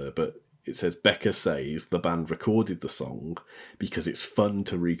centre. But it says Becca says the band recorded the song because it's fun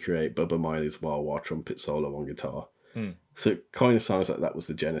to recreate Bubba Miley's wah wah trumpet solo on guitar. So it kind of sounds like that was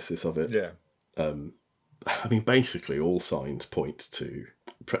the genesis of it. Yeah. I mean, basically, all signs point to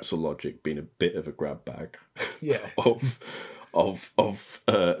Pretzel Logic being a bit of a grab bag. Yeah. of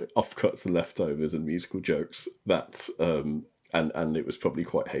offcuts and leftovers and musical jokes that and it was probably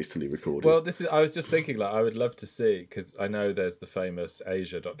quite hastily recorded. Well, I was just thinking, like, I would love to see, because I know there's the famous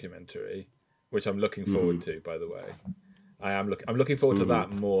Asia documentary, which I'm looking forward to, by the way. I'm looking forward to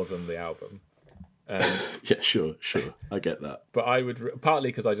that more than the album. Yeah, sure, I get that. But I would, partly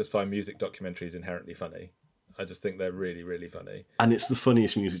because I just find music documentaries inherently funny. I just think they're really, really funny. And it's the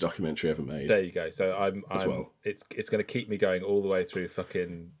funniest music documentary ever made. There you go. So it's going to keep me going all the way through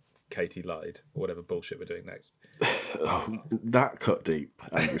fucking Katie Lied, or whatever bullshit we're doing next. That cut deep,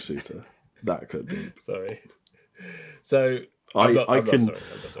 Andrew Suter. That cut deep. Sorry. So I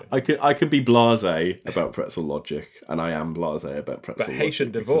can be blasé about Pretzel Logic, and I am blasé about Pretzel Logic. But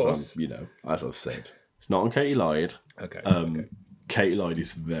Haitian Divorce, as I've said, it's not on Katie Lied. Okay. Katie Lied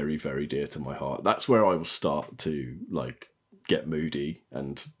is very, very dear to my heart. That's where I will start to like get moody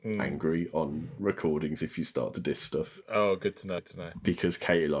and angry on recordings if you start to diss stuff. Oh, good to know. Because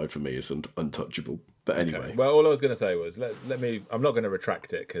Katie Lied for me is untouchable. But anyway. Okay. Well, all I was going to say was let me. I'm not going to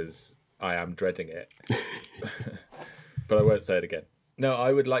retract it because I am dreading it. but I won't say it again. No,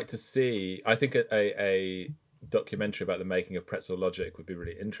 I would like to see. I think a documentary about the making of Pretzel Logic would be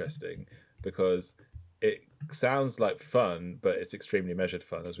really interesting because it sounds like fun, but it's extremely measured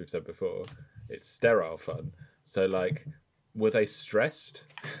fun, as we've said before. It's sterile fun. So, like, were they stressed?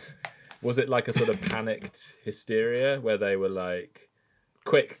 Was it like a sort of panicked hysteria where they were like,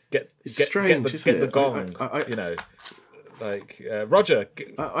 "Quick, get the gong," you know? Like Roger,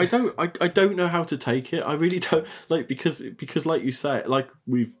 I don't know how to take it. I really don't like because like you say, like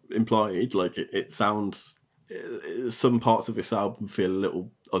we've implied, like it sounds. Some parts of this album feel a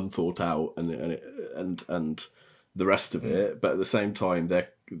little unthought out, and the rest of it. But at the same time,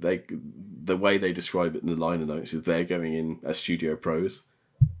 the way they describe it in the liner notes is they're going in as studio pros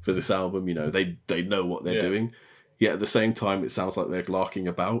for this album. You know, they know what they're doing. Yet at the same time, it sounds like they're larking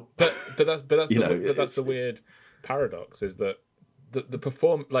about. But that's the weird paradox is that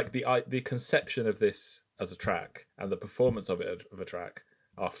the conception of this as a track and the performance of it of a track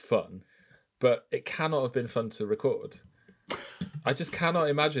are fun, but it cannot have been fun to record. I just cannot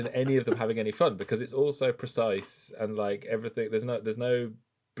imagine any of them having any fun because it's all so precise and like everything. There's no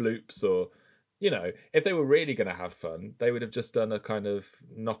bloops or, you know, if they were really going to have fun, they would have just done a kind of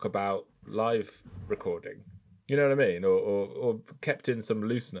knockabout live recording. You know what I mean? Or kept in some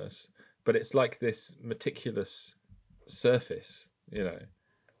looseness. But it's like this meticulous surface, you know.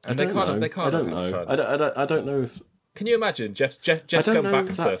 And they can't I don't know. Fun. I don't know if. Can you imagine Jeff's Gun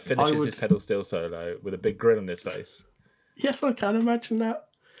Baxter finishes his pedal steel solo with a big grin on his face? Yes, I can imagine that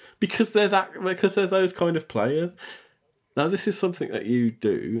because they're those kind of players. Now, this is something that you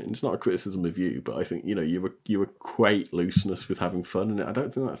do, and it's not a criticism of you, but I think you equate looseness with having fun, and I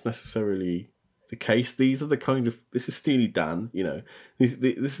don't think that's necessarily the case. This is Steely Dan, you know. This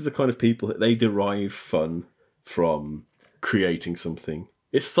is the kind of people that they derive fun from creating something.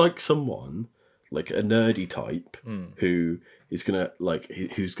 It's like someone like a nerdy type who is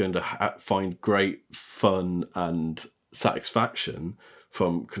who's going to find great fun and satisfaction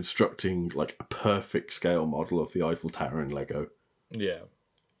from constructing like a perfect scale model of the Eiffel Tower in Lego. Yeah.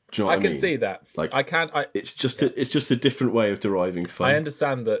 Do you know what I mean? I can see that. Like it's just a different way of deriving fun. I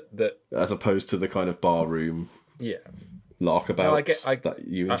understand that as opposed to the kind of barroom larkabout that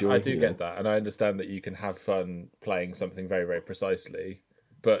you enjoy. I do get that, and I understand that you can have fun playing something very, very precisely,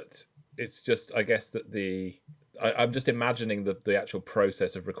 but it's just, I guess that I'm just imagining the actual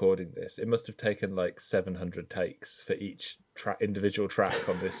process of recording this. It must have taken like 700 takes for each individual track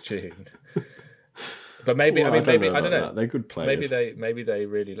on this tune. But maybe, I don't know. They're good players. Maybe they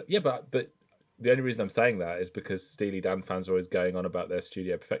really, but the only reason I'm saying that is because Steely Dan fans are always going on about their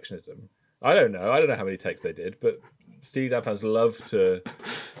studio perfectionism. I don't know how many takes they did, but Steely Dan fans love to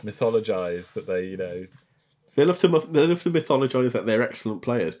mythologize that they, you know. They love to mythologize that they're excellent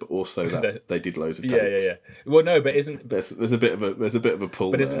players, but also that they did loads of takes. Yeah. Well, no, but isn't there's a bit of a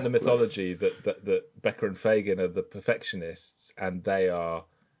pull. But isn't the mythology that Becker and Fagen are the perfectionists and they are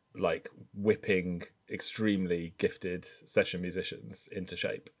like whipping extremely gifted session musicians into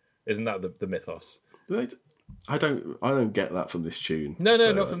shape? Isn't that the mythos? I don't get that from this tune. No,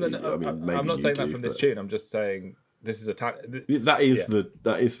 not from the. I'm not saying that from this tune. I'm just saying this is that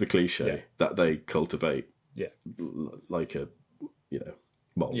is the cliche that they cultivate. Yeah, like a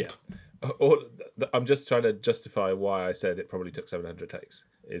mold. Yeah, I'm just trying to justify why I said it probably took 700 takes.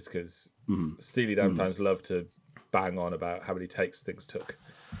 Is because Steely Dan fans love to bang on about how many takes things took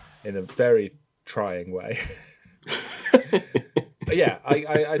in a very trying way. But yeah,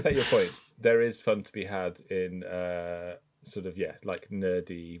 I take your point. There is fun to be had in sort of like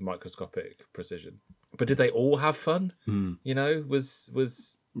nerdy microscopic precision. But did they all have fun? You know, was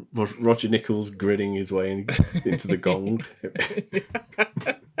Roger Nichols grinning his way into the gong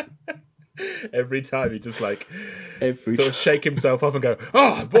every time he just like sort of shake himself off and go,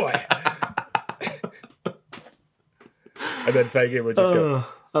 "Oh boy!" And then Fagen would just go.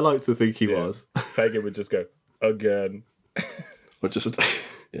 I like to think he was. Fagen would just go again. Or just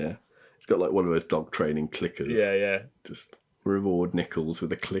he's got like one of those dog training clickers. Yeah. Just reward Nichols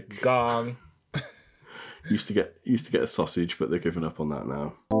with a click. Gong. Used to get a sausage, but they're giving up on that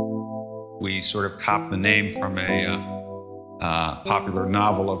now. We sort of copped the name from a popular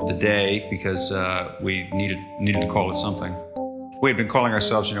novel of the day because we needed to call it something. We had been calling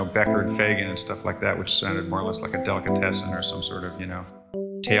ourselves, Becker and Fagen and stuff like that, which sounded more or less like a delicatessen or some sort of,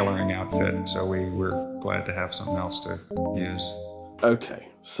 tailoring outfit. So we were glad to have something else to use. Okay,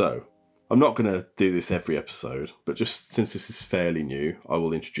 so I'm not going to do this every episode, but just since this is fairly new, I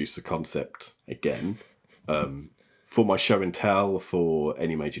will introduce the concept again. For my show and tell, for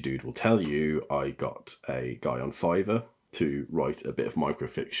Any Major Dude Will Tell You, I got a guy on Fiverr to write a bit of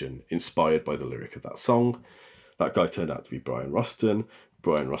microfiction inspired by the lyric of that song. That guy turned out to be Brian Rustin.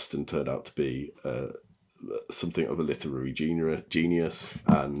 Brian Rustin turned out to be something of a literary genius,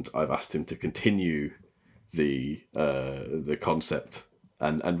 and I've asked him to continue the concept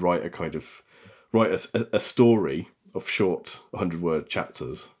and write a story of short 100-word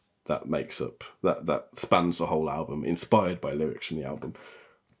chapters that spans the whole album, inspired by lyrics from the album.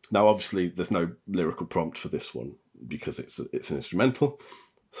 Now, obviously, there's no lyrical prompt for this one because it's an instrumental.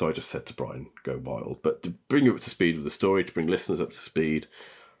 So I just said to Brian, go wild. But to bring you up to speed with the story, to bring listeners up to speed,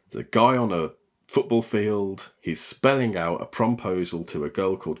 the guy on a football field, he's spelling out a promposal to a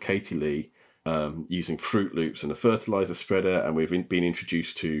girl called Katie Lee using Fruit Loops and a fertilizer spreader, and we've been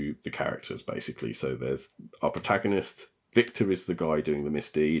introduced to the characters, basically. So there's our protagonist, Victor is the guy doing the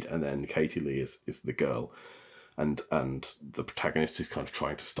misdeed, and then Katie Lee is the girl. And the protagonist is kind of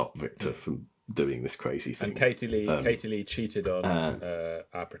trying to stop Victor from doing this crazy thing. And Katie Lee cheated on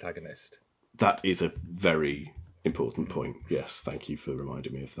our protagonist. That is a very important point. Yes, thank you for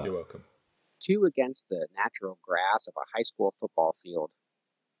reminding me of that. You're welcome. 2 against the natural grass of a high school football field.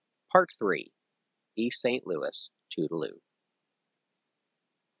 Part 3. East St. Louis, Toodaloo.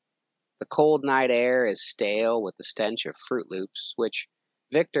 The cold night air is stale with the stench of Fruit Loops, which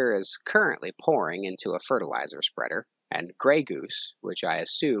Victor is currently pouring into a fertilizer spreader, and Grey Goose, which I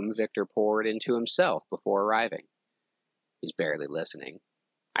assume Victor poured into himself before arriving. He's barely listening.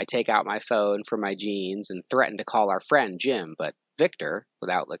 I take out my phone from my jeans and threaten to call our friend Jim, but Victor,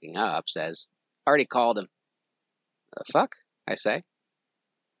 without looking up, says, "Already called him." "The fuck?" I say.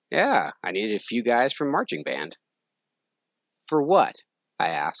 "Yeah, I needed a few guys from marching band." "For what?" I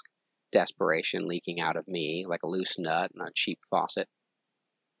ask, desperation leaking out of me like a loose nut in a cheap faucet.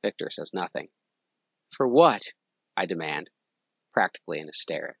 Victor says nothing. "For what?" I demand, practically in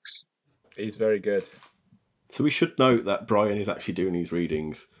hysterics. He's very good. So we should note that Brian is actually doing these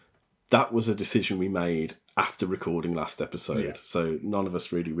readings. That was a decision we made after recording last episode. Yeah. So none of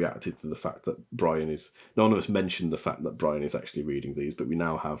us really reacted to the fact that none of us mentioned the fact that Brian is actually reading these, but we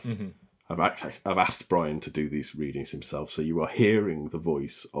now have. I've asked Brian to do these readings himself. So you are hearing the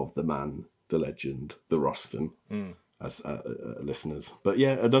voice of the man, the legend, the Rustin, as listeners. But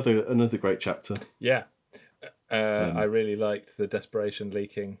yeah, another great chapter. Yeah. I really liked the desperation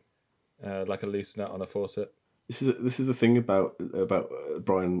leaking like a loose nut on a faucet. This is the thing about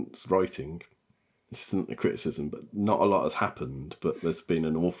Brian's writing. This isn't a criticism, but not a lot has happened. But there's been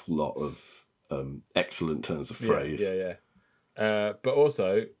an awful lot of excellent turns of phrase. Yeah. But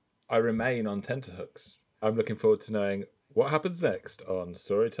also, I remain on tenterhooks. I'm looking forward to knowing what happens next on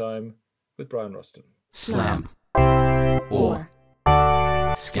Storytime with Brian Rustin. Slam or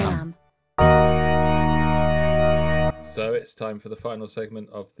scam. So it's time for the final segment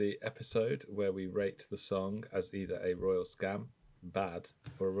of the episode where we rate the song as either a royal scam, bad,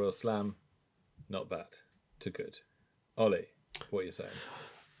 or a royal slam, not bad, to good. Ollie, what are you saying?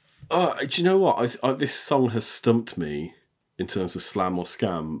 Do you know what? This song has stumped me in terms of slam or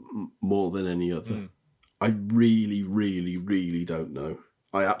scam more than any other. I really, really, really don't know.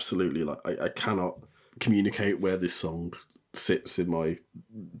 I absolutely I cannot communicate where this song sits in my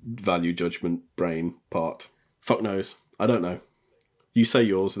value judgment brain part. Fuck knows. I don't know. You say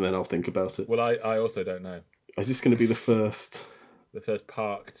yours and then I'll think about it. Well, I also don't know. Is this going to be the first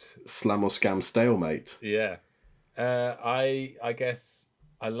parked slam or scam stalemate? Yeah. I guess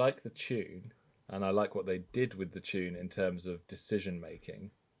I like the tune and I like what they did with the tune in terms of decision making.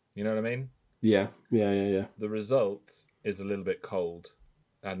 You know what I mean? Yeah. The result is a little bit cold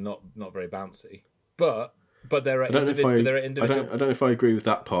and not very bouncy. But there are individual. I don't know if I agree with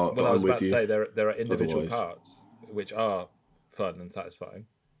that part. Well, but I was I'm about with to you. say there are individual Otherwise. parts which are fun and satisfying.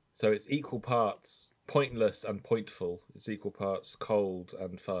 So it's equal parts pointless and pointful. It's equal parts cold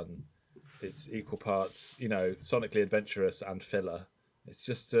and fun. It's equal parts, sonically adventurous and filler. It's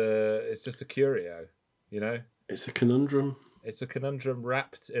just a curio, It's a conundrum. It's a conundrum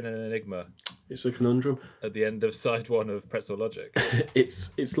wrapped in an enigma. It's a conundrum. At the end of side 1 of Pretzel Logic.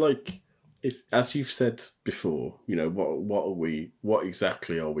 It's like, it's as you've said before. What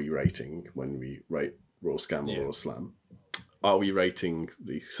exactly are we rating when we rate Royal Scam or Royal Slam? Are we rating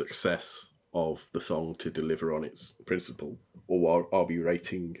the success of the song to deliver on its principle, or are we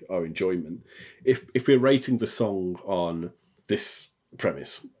rating our enjoyment? If we're rating the song on this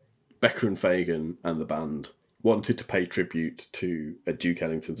premise, Becker and Fagan and the band wanted to pay tribute to a Duke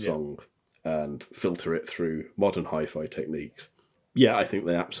Ellington song and filter it through modern hi-fi techniques. Yeah, I think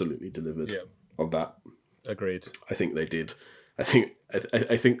they absolutely delivered on that. Agreed. I think they did. I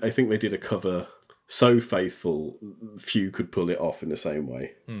think they did a cover so faithful, few could pull it off in the same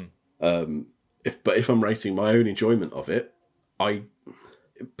way. If I'm rating my own enjoyment of it,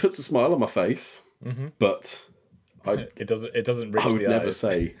 it puts a smile on my face. Mm-hmm. But It doesn't reach I would the never eyes.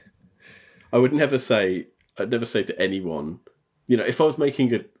 say. I'd never say to anyone, if I was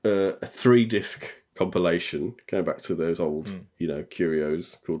making a 3-disc compilation, going back to those old,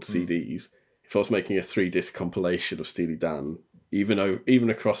 curios called CDs, if I was making a 3-disc compilation of Steely Dan, even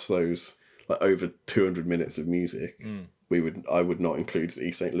across those like over 200 minutes of music, I would not include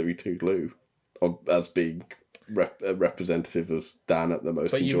East St. Louis Toodaloo as being representative of Dan at the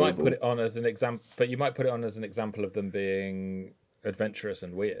most But you enjoyable. might put it on as an example. But you might put it on as an example of them being adventurous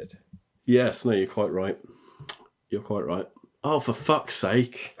and weird. Yes, no, you're quite right. You're quite right. Oh, for fuck's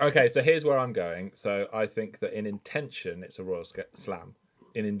sake! Okay, so here's where I'm going. So I think that in intention, it's a royal slam.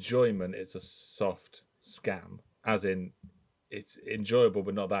 In enjoyment, it's a soft scam. As in, it's enjoyable,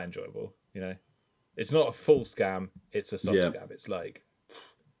 but not that enjoyable. It's not a full scam. It's a soft scam. It's like,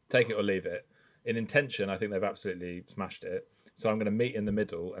 take it or leave it. In intention, I think they've absolutely smashed it. So I'm going to meet in the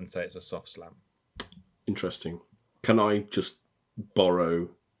middle and say it's a soft slam. Interesting. Can I just borrow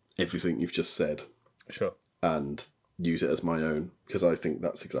everything you've just said? Sure. And use it as my own? Because I think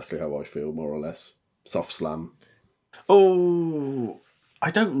that's exactly how I feel, more or less. Soft slam. Oh,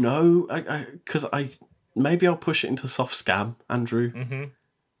 I don't know. Because maybe I'll push it into soft scam, Andrew. Mm-hmm.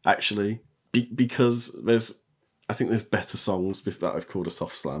 Actually, because I think there's better songs that I've called a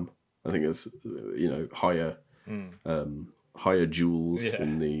soft slam. I think there's higher jewels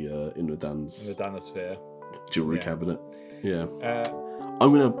in the Danosphere jewelry cabinet. Yeah.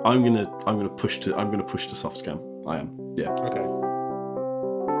 I'm gonna push to soft scam. I am. Yeah. Okay.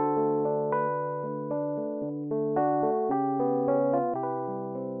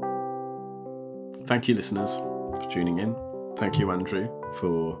 Thank you, listeners, for tuning in. Thank you, Andrew,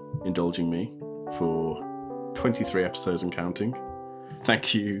 for indulging me for 23 episodes and counting.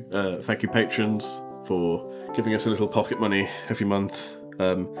 Thank you, patrons, for giving us a little pocket money every month.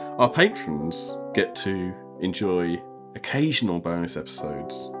 Our patrons get to enjoy occasional bonus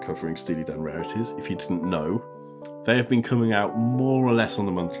episodes covering Steely Dan rarities. If you didn't know, they have been coming out more or less on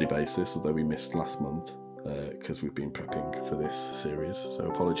a monthly basis, although we missed last month because we've been prepping for this series, so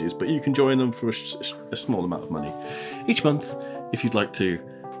apologies. But you can join them for a small amount of money each month if you'd like to.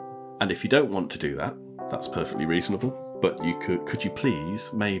 And if you don't want to do that, that's perfectly reasonable. But could you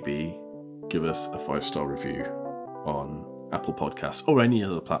please maybe give us a 5-star review on Apple Podcasts or any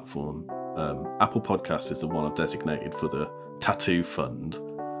other platform? Apple Podcasts is the one I've designated for the tattoo fund,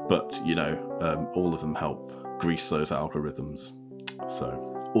 but all of them help grease those algorithms.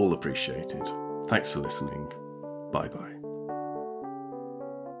 So all appreciated. Thanks for listening. Bye bye.